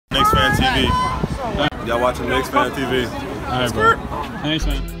Y'all watching Knicks Fan TV. All right, bro. Thanks,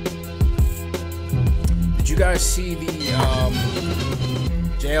 man. Did you guys see the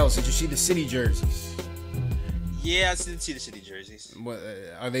JLs? Did you see the City jerseys? Yeah, I didn't see the City jerseys. What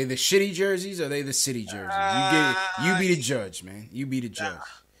are they? The shitty jerseys? Or are they the City jerseys? You be the judge, man. You be the judge.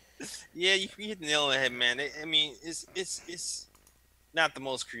 Yeah, you hit the nail on the head, man. I mean, it's not the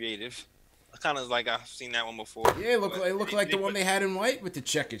most creative. Kind of like I've seen that one before. Yeah, it looked like the one they had in white with the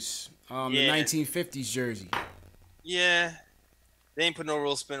checkers. The 1950s jersey. Yeah, they ain't put no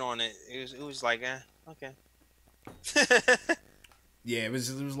real spin on it. It was like, okay. Yeah, it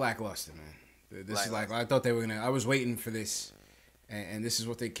was lackluster, man. This is like I thought they were gonna. I was waiting for this, and this is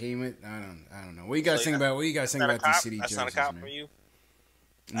what they came with. I don't know. What do you guys think about? What do you guys think about these City jerseys? That's not a cop for you.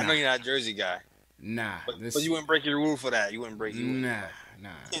 Nah. I know you're not a jersey guy. Nah, but you wouldn't break your rule for that. You wouldn't break your rule. Nah.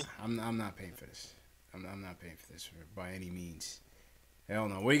 I'm not paying for this. I'm not paying for this by any means. Hell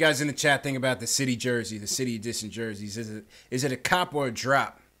no. What do you guys in the chat think about the City jersey, the City edition jerseys? Is it a cop or a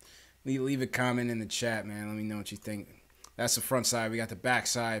drop? Leave a comment in the chat, man. Let me know what you think. That's the front side. We got the back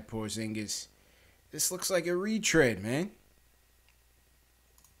side. Porzingis. This looks like a retread, man.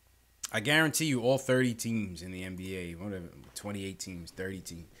 I guarantee you, all 30 teams in the NBA, whatever, 28 teams, 30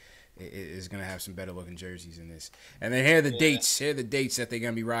 teams, is going to have some better looking jerseys in this. And then here are the dates. Here are the dates that they're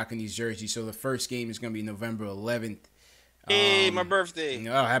going to be rocking these jerseys. So the first game is going to be November 11th. Hey, my birthday.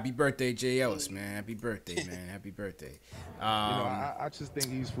 Oh, happy birthday, Jay Ellis, man. Happy birthday, man. Happy birthday. I just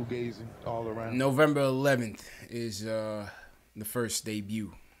think he's fugazing all around. November 11th is the first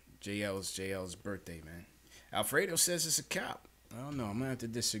debut. Jay Ellis' birthday, man. Alfredo says it's a cop. I don't know. I'm going to have to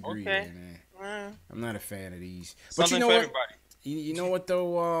disagree there, man. I'm not a fan of these. But you know what? You know what,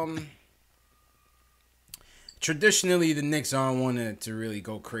 though? Traditionally, the Knicks aren't one to really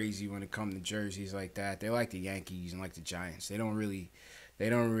go crazy when it comes to jerseys like that. They like the Yankees and like the Giants. They don't really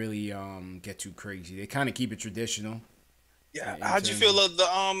get too crazy. They kind of keep it traditional. Yeah. How'd you feel of the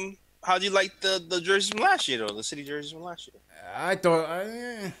how'd you like the jerseys from last year though? The City jerseys from last year. I thought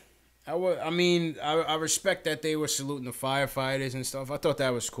I respect that they were saluting the firefighters and stuff. I thought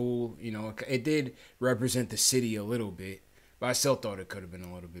that was cool. You know, it did represent the city a little bit, but I still thought it could have been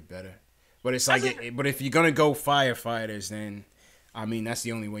a little bit better. But it's like, but if you're gonna go firefighters, then I mean that's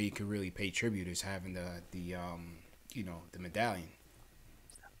the only way you could really pay tribute is having the medallion.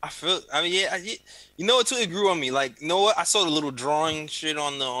 You know what too? It grew on me. Like, you know what? I saw the little drawing shit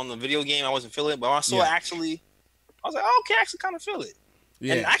on the video game. I wasn't feeling it, but when I saw it actually, I was like, oh, okay, I actually kind of feel it.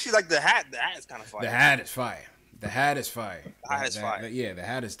 Yeah. And actually, like the hat is kind of fire. The hat is fire. The hat is fire. Yeah, the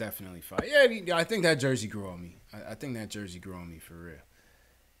hat is definitely fire. Yeah, I think that jersey grew on me. I think that jersey grew on me for real.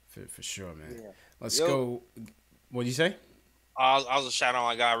 For sure, man. Yeah. Let's go. What'd you say? I was a shout out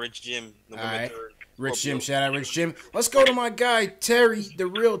my guy, Rich Jim. November 3rd. Rich Jim, shout out Rich Jim. Let's go to my guy, Terry, the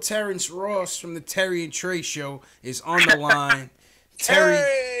real Terrence Ross from the Terry and Trey Show is on the line.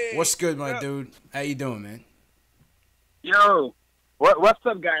 Terry, what's good, my dude? How you doing, man? Yo, what's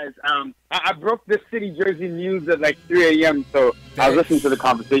up, guys? I broke this City jersey news at like 3 a.m., so I was listening to the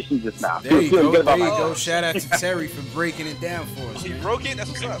conversation just now. There you go. Shout out to Terry for breaking it down for us. He broke it? That's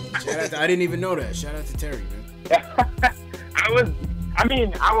what's up. I didn't even know that. Shout out to Terry, man.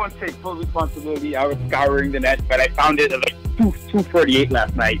 I won't take full responsibility. I was scouring the net, but I found it at like 2:48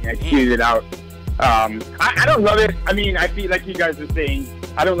 last night, and I tweeted it out. I don't love it. I mean, I feel like you guys are saying,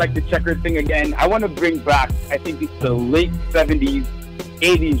 I don't like the checkered thing again. I want to bring back, I think it's the late 70s,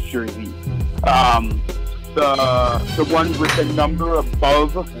 80s jersey. The one with the number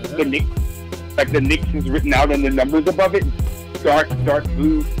above the Knicks. Like the Knicks is written out and the numbers above it. Dark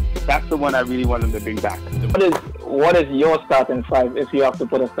blue. That's the one I really want them to bring back. What is your starting five if you have to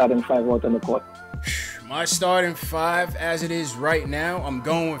put a starting five out on the court? My starting five, as it is right now, I'm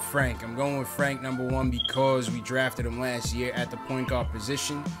going with Frank. I'm going with Frank, number one, because we drafted him last year at the point guard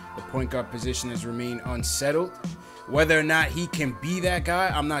position. The point guard position has remained unsettled. Whether or not he can be that guy,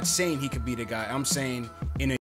 I'm not saying he could be the guy. I'm saying